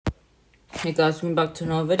Hey guys, welcome back to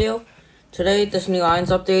another video. Today, this new Islands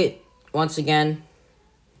update. Once again,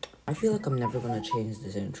 I feel like I'm never gonna change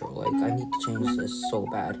this intro. Like, I need to change this so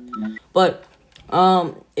bad. But,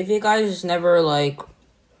 if you guys never,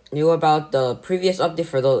 knew about the previous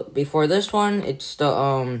update before this one, it's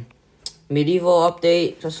the, medieval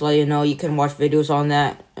update. Just to let you know, you can watch videos on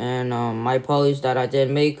that. And, my apologies that I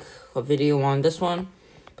didn't make a video on this one.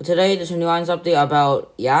 But today, there's a new Islands update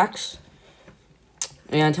about Yaks.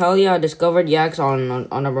 And Talia discovered Yaks on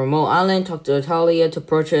a remote island. Talked to Talia to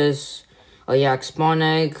purchase a yak spawn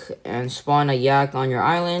egg and spawn a yak on your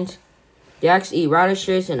island. Yaks eat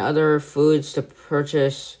radishes and other foods to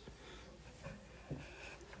purchase.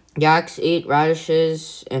 Yaks eat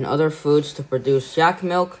radishes and other foods to produce yak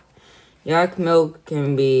milk. Yak milk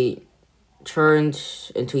can be turned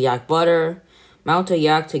into yak butter. Mount a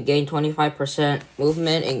yak to gain 25%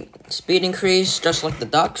 movement and speed increase, just like the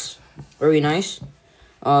ducks. Very nice.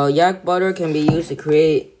 Yak butter can be used to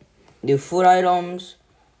create new food items,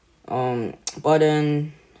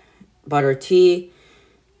 butter tea,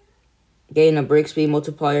 gain a break speed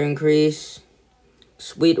multiplier increase,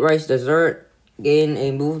 sweet rice dessert, gain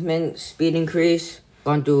a movement speed increase,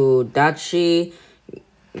 gone to dachi,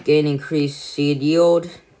 gain increased seed yield,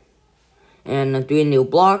 and 3 new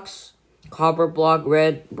blocks, copper block,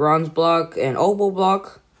 red, bronze block, and opal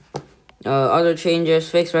block. Other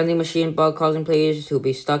changes: fixed vending machine bug causing players to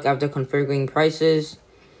be stuck after configuring prices.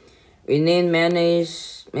 Renamed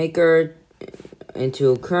mayonnaise maker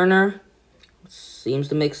into kerner. Seems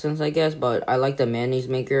to make sense, I guess, but I like the mayonnaise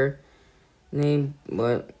maker name,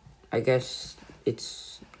 but I guess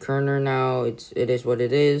it's kerner now. It is what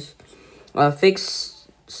it is.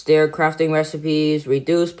 Fixed stair crafting recipes.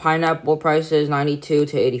 Reduce pineapple prices 92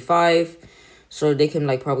 to 85, so they can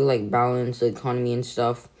probably balance the economy and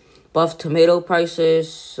stuff. Buff tomato prices,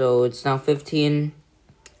 so it's now 15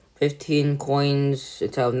 coins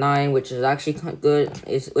instead of 9, which is actually good.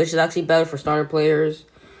 Which is actually better for starter players.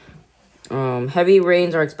 Heavy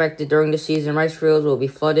rains are expected during the season. Rice fields will be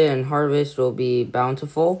flooded and harvest will be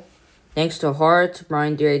bountiful. Thanks to Hart,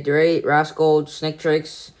 Brian Dre, Rascal, Snake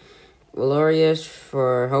Tricks, Valorius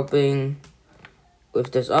for helping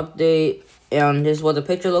with this update. And this is what the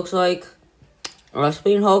picture looks like.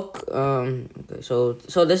 Spleen Hook, okay, so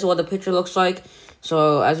this is what the picture looks like.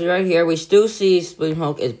 So, as right here, we still see Spleen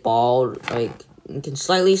Hook is bald. You can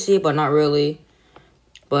slightly see it, but not really.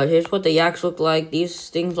 But here's what the yaks look like. These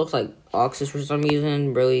things look like oxes for some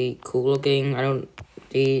reason. Really cool looking.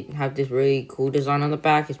 They have this really cool design on the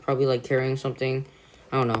back. It's probably, carrying something.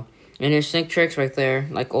 I don't know. And there's Snake Tricks right there,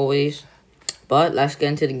 like always. But, let's get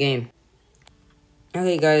into the game.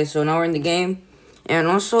 Okay, guys, so now we're in the game. And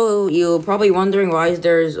also, you're probably wondering why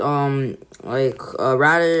there's,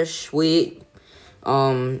 radish, wheat,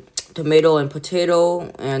 tomato, and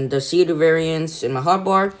potato, and the seed variants in my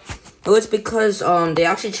hotbar. Well, it's because, they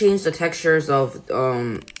actually changed the textures of,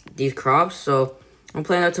 these crops. So, I'm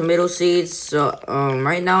playing out tomato seeds. So,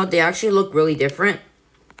 right now, they actually look really different.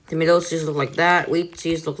 Tomato seeds look like that. Wheat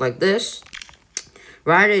seeds look like this.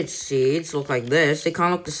 Radish seeds look like this. They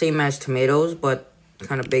kind of look the same as tomatoes, but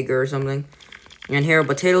kind of bigger or something. And here are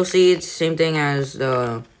potato seeds, same thing as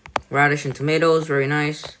the radish and tomatoes, very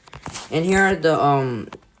nice. And here are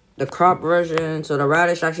the crop version. So the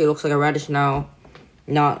radish actually looks like a radish now,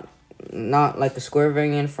 not like the square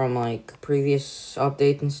variant from previous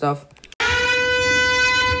updates and stuff.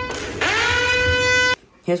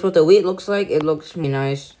 Here's what the wheat looks like. It looks really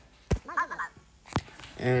nice.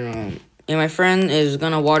 And my friend is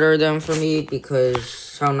gonna water them for me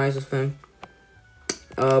because how nice of him.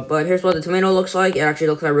 But here's what the tomato looks like. It actually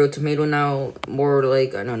looks like real tomato now. More I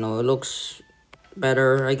don't know, it looks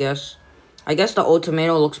better, I guess. I guess the old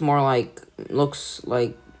tomato looks more like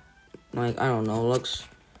I don't know, looks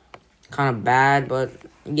kind of bad, but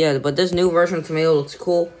yeah, but this new version of tomato looks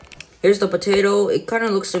cool. Here's the potato. It kind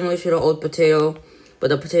of looks similar to the old potato,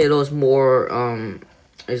 but the potato is more,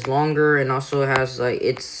 is longer, and also has,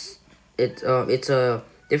 it's a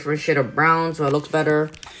different shade of brown, so it looks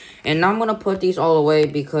better. And now I'm gonna put these all away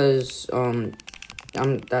because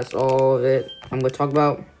that's all of it I'm gonna talk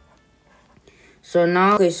about. So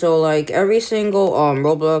now, okay, so every single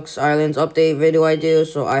Roblox Islands update video I do,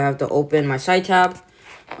 so I have to open my side tab.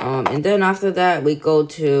 And then after that we go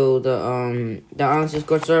to the Islands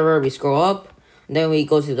Discord server, we scroll up, and then we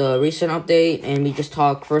go to the recent update and we just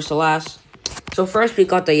talk first to last. So first we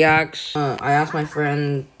got the Yaks. I asked my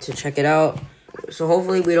friend to check it out. So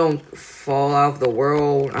hopefully we don't fall out of the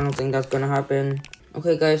world. I don't think that's gonna happen.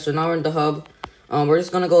 Okay, guys, so now we're in the hub. We're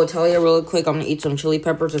just gonna go to Talia real quick. I'm gonna eat some chili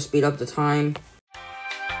peppers to speed up the time.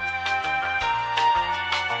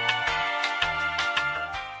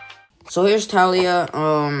 So here's Talia.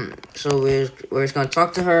 So we're just gonna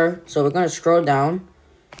talk to her. So we're gonna scroll down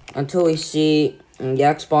until we see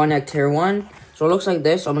Yak spawn at tier 1. So it looks like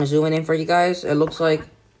this. I'm gonna zoom it in for you guys. It looks like,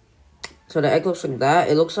 so the egg looks like that.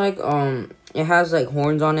 It looks like it has like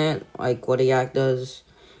horns on it, like what a yak does.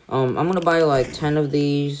 I'm gonna buy like 10 of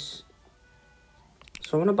these.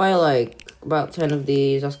 So I'm gonna buy like about 10 of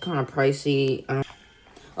these. That's kind of pricey.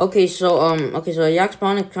 Okay, so so the yak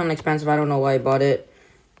spawn is kind of expensive. I don't know why I bought it.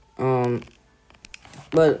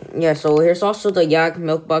 But yeah, so here's also the yak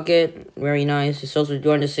milk bucket. Very nice. It sells for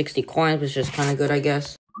 260 coins, which is kind of good, I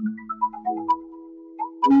guess.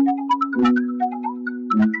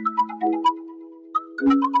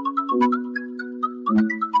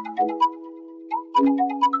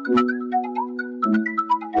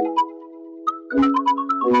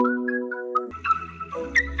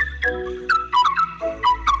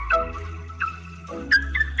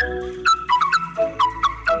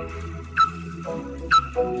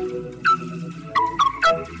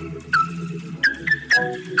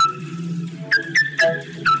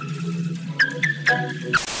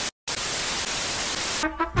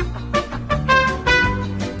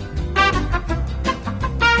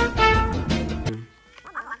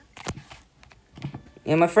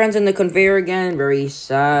 And my friend's in the conveyor again. Very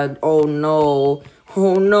sad. Oh no.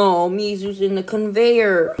 Oh no. Mizu's in the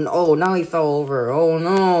conveyor. Oh, now he fell over. Oh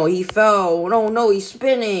no. He fell. No, no. He's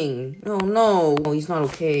spinning. No, no. Oh, he's not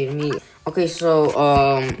okay. Okay, so,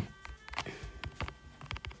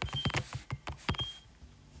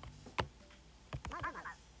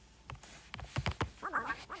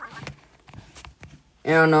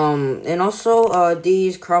 and also,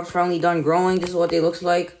 these crops finally done growing. This is what they looks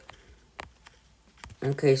like.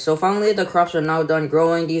 Okay, so finally the crops are now done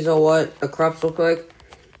growing. These are what the crops look like.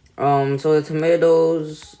 So the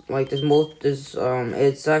tomatoes, like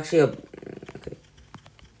it's actually a,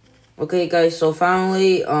 okay guys, so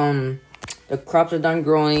finally, the crops are done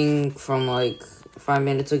growing from like 5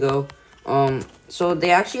 minutes ago. So they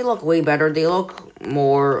actually look way better. They look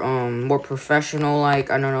more professional, like,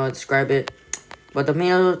 I don't know how to describe it. But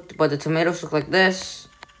the tomatoes look like this,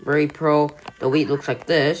 very pro. The wheat looks like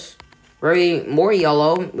this. Very more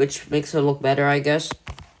yellow, which makes it look better, I guess.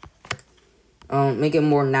 Make it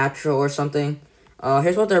more natural or something.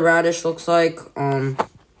 Here's what the radish looks like.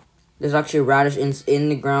 There's actually radish in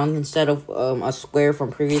the ground instead of a square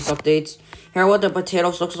from previous updates. Here what the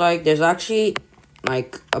potatoes looks like. There's actually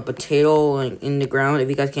like a potato in the ground. If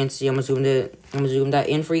you guys can't see, I'm gonna zoom that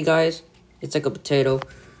in for you guys. It's like a potato.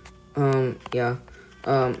 Yeah.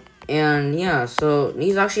 And yeah, so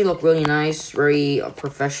these actually look really nice, very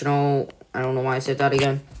professional. I don't know why I said that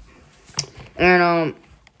again. And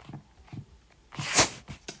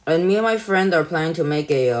me and my friend are planning to make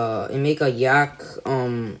a yak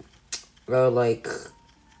like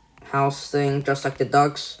house thing, just like the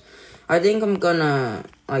ducks. I think I'm gonna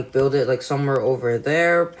like build it like somewhere over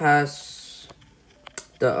there past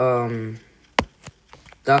the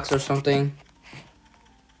ducks or something.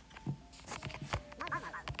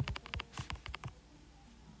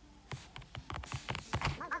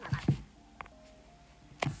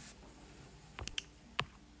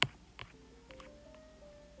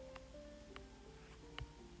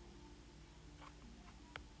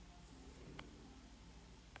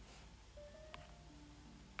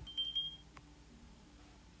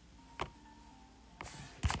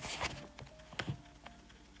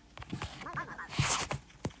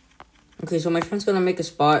 Okay, so my friend's gonna make a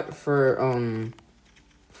spot for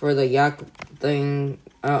the yak thing.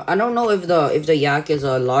 I don't know if the yak is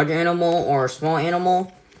a large animal or a small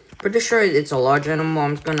animal. Pretty sure it's a large animal.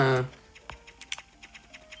 I'm just gonna.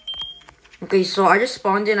 Okay, so I just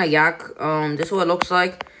spawned in a yak. This is what it looks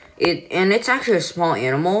like. It's actually a small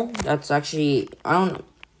animal. That's actually, I don't.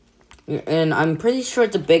 And I'm pretty sure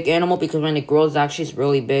it's a big animal because when it grows, actually it's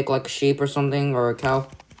really big, like a sheep or something or a cow.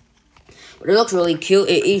 But it looks really cute.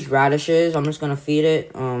 It eats radishes. I'm just gonna feed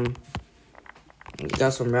it.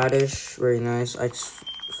 Got some radish. Very nice. I just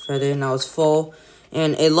fed it. Now it's full.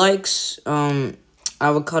 And it likes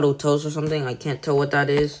avocado toast or something. I can't tell what that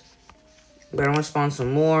is. But I'm gonna spawn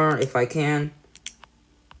some more if I can.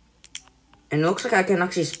 And it looks like I can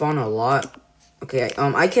actually spawn a lot. Okay,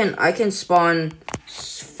 I can spawn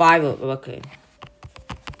 5 of, okay.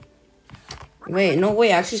 Wait, no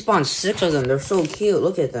way, I actually spawned 6 of them. They're so cute.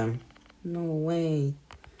 Look at them. No way.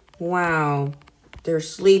 Wow. They're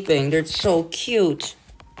sleeping. They're so cute.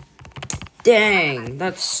 Dang.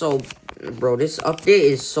 That's so... Bro, this update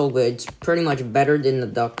is so good. It's pretty much better than the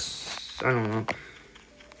ducks. I don't know.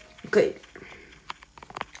 Okay.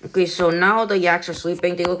 Okay, so now the yaks are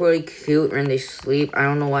sleeping. They look really cute when they sleep. I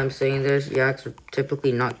don't know why I'm saying this. Yaks are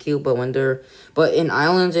typically not cute, but but in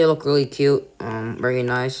islands they look really cute. Very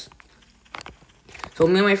nice. So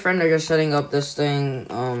me and my friend are just setting up this thing,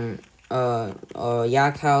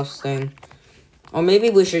 yak house thing. Or maybe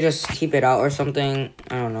we should just keep it out or something.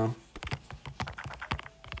 I don't know.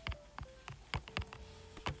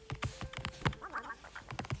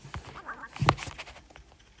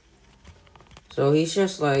 So he's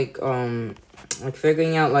just like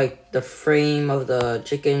figuring out like the frame of the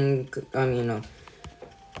chicken.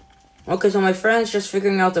 Okay, so my friend's just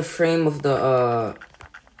figuring out the frame of the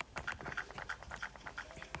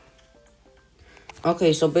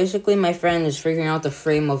Okay, so basically my friend is figuring out the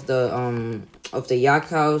frame of the yak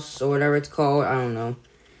house or whatever it's called. I don't know.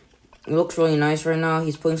 It looks really nice right now.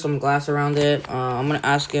 He's putting some glass around it. I'm gonna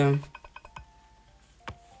ask him.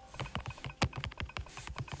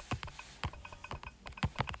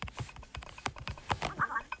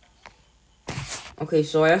 Okay,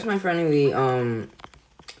 so I asked my friend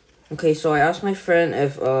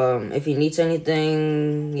if he needs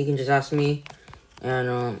anything, he can just ask me.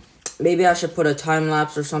 And maybe I should put a time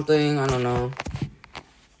lapse or something. I don't know.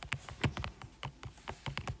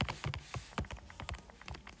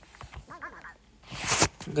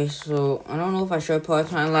 Okay, so I don't know if I should put a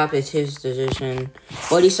time lapse. It's his decision.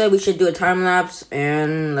 But he said we should do a time lapse,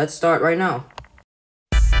 and let's start right now.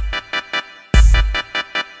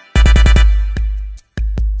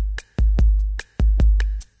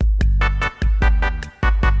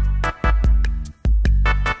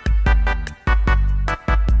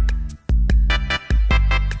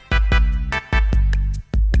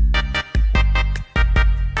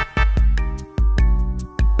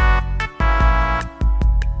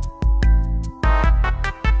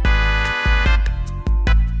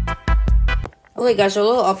 Okay guys, so a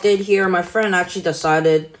little update here. My friend actually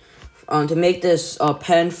decided to make this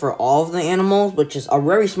pen for all of the animals, which is a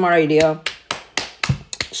very smart idea.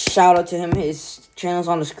 Shout out to him. His channel's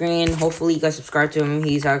on the screen. Hopefully you guys subscribe to him.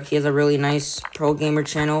 He has a really nice pro gamer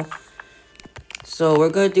channel. So we're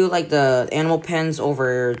gonna do like the animal pens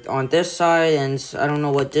over on this side, and I don't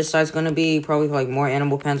know what this side's gonna be. Probably like more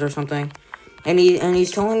animal pens or something. And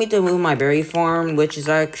he's telling me to move my berry farm, which is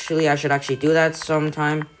actually I should actually do that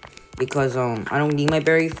sometime. Because I don't need my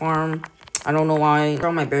berry farm. I don't know why.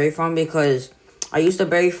 From my berry farm because I used the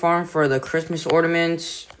berry farm for the Christmas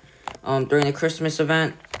ornaments during the Christmas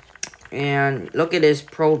event. And look at his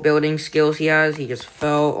pro building skills he has. He just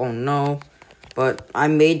fell. Oh no. But I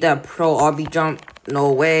made that pro obby jump.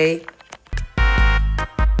 No way.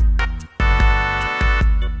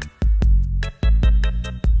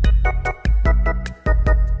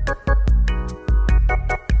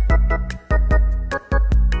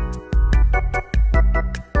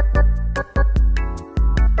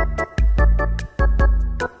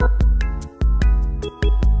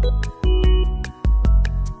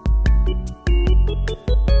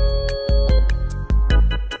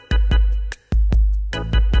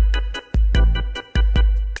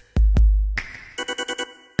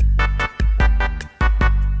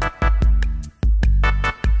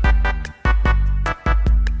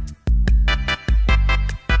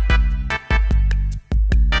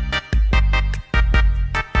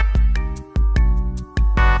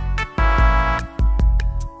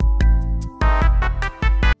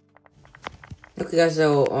 Okay guys,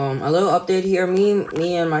 so a little update here.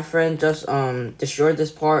 Me and my friend just destroyed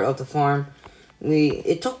this part of the farm.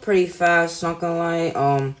 It took pretty fast, not gonna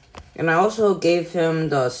lie. And I also gave him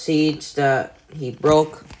the seeds that he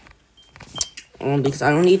broke. Because I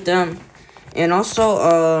don't need them. And also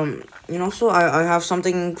I have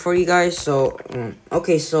something for you guys. So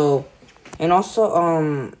okay, so and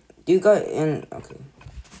also do you guys okay.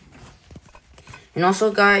 And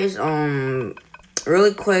also guys,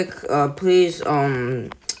 really quick, please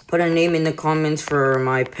put a name in the comments for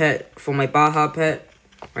my pet, for my Baja pet.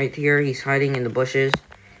 Right here, he's hiding in the bushes.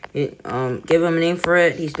 Give him a name for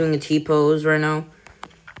it. He's doing a T-pose right now.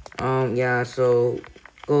 Yeah, so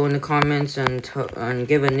go in the comments and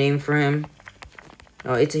give a name for him.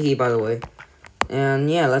 It's a he, by the way.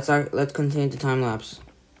 And yeah, let's continue the time lapse.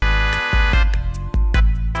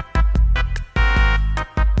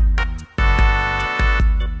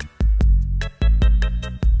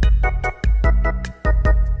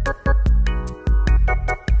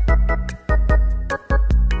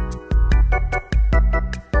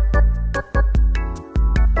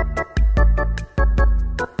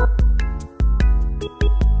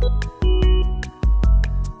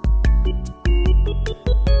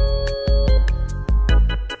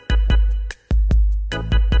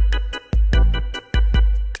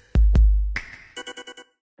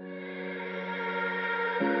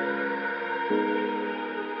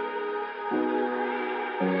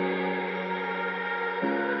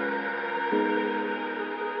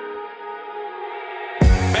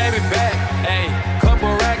 Baby back, ayy, couple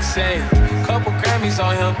racks, ayy, couple Grammys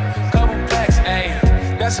on him, couple plaques, ayy,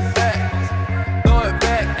 that's a fact. Throw it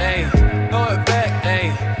back, ayy, throw it back,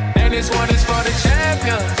 ayy. And this one is for the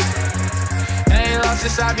champions. Ain't lost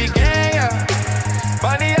since I began, yeah.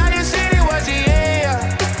 Funny how you said it was a year.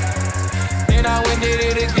 Then I went did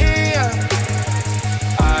it again, yeah.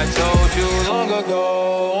 I told you long ago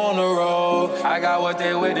on the road, I got what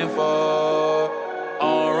they waiting for.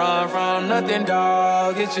 Don't run from nothing,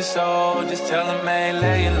 dog. Get your soul. Just tell them, man,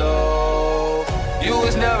 laying low. You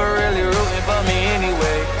was never really rooting for me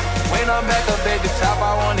anyway. When I'm back up at the top,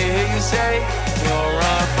 I wanna hear you say, you don't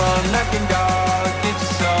run from nothing, dog. Get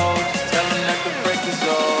your soul. Just tell them that the break is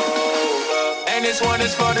over. And this one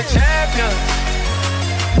is for the champions.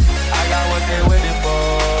 I got what they waiting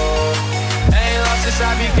for. Ain't lost since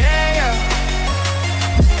I began, yeah.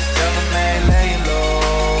 Just tell them, man, laying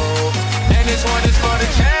low. And this one is for the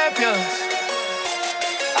champions.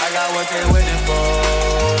 I got what they waiting for.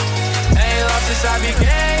 Ain't lost since I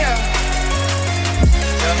began, yeah.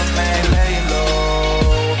 Tell them, man, laying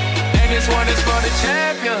low. And this one is for the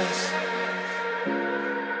champions.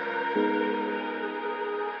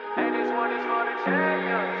 And this one is for the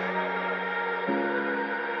champions.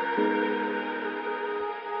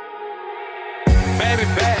 Baby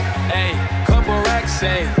back, ayy, couple racks,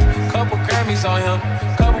 ayy, couple Grammys on him,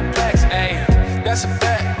 couple plaques, ayy, that's a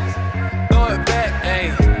fact.